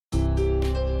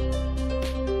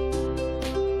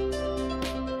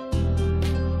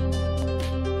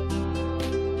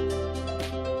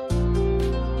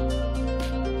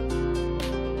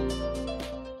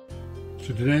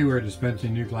today we're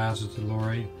dispensing new glasses to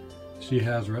Lori. She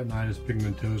has retinitis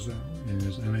pigmentosa and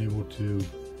is unable to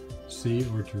see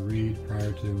or to read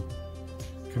prior to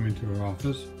coming to our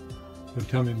office. So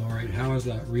tell me, Lori, how is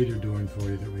that reader doing for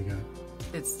you that we got?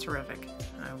 It's terrific.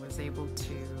 I was able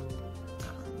to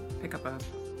pick up a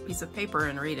piece of paper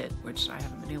and read it, which I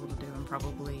haven't been able to do in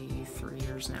probably 3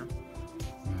 years now.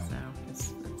 Wow.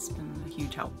 So it's been a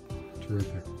huge help.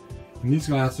 Terrific. And these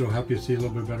glasses will help you see a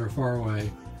little bit better far away.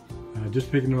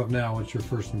 Just picking them up now, what's your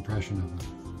first impression of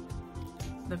them?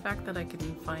 The fact that I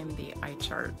can find the eye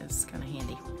chart is kind of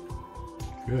handy.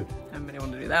 Good. I haven't been able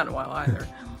to do that in a while either.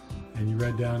 And you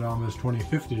read down to almost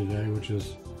 20/50 today, which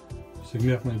is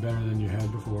significantly better than you had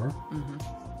before.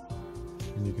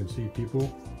 Mm-hmm. And you can see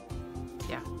people.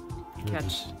 Yeah.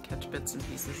 Catch bits and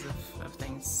pieces of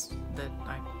things that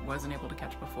I wasn't able to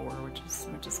catch before, which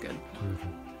is good. Terrific.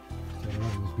 So I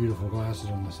love those beautiful glasses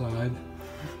on the side.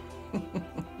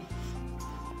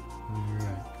 All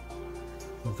right.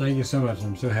 Well, thank you so much.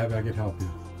 I'm so happy I could help you.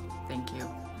 Thank you.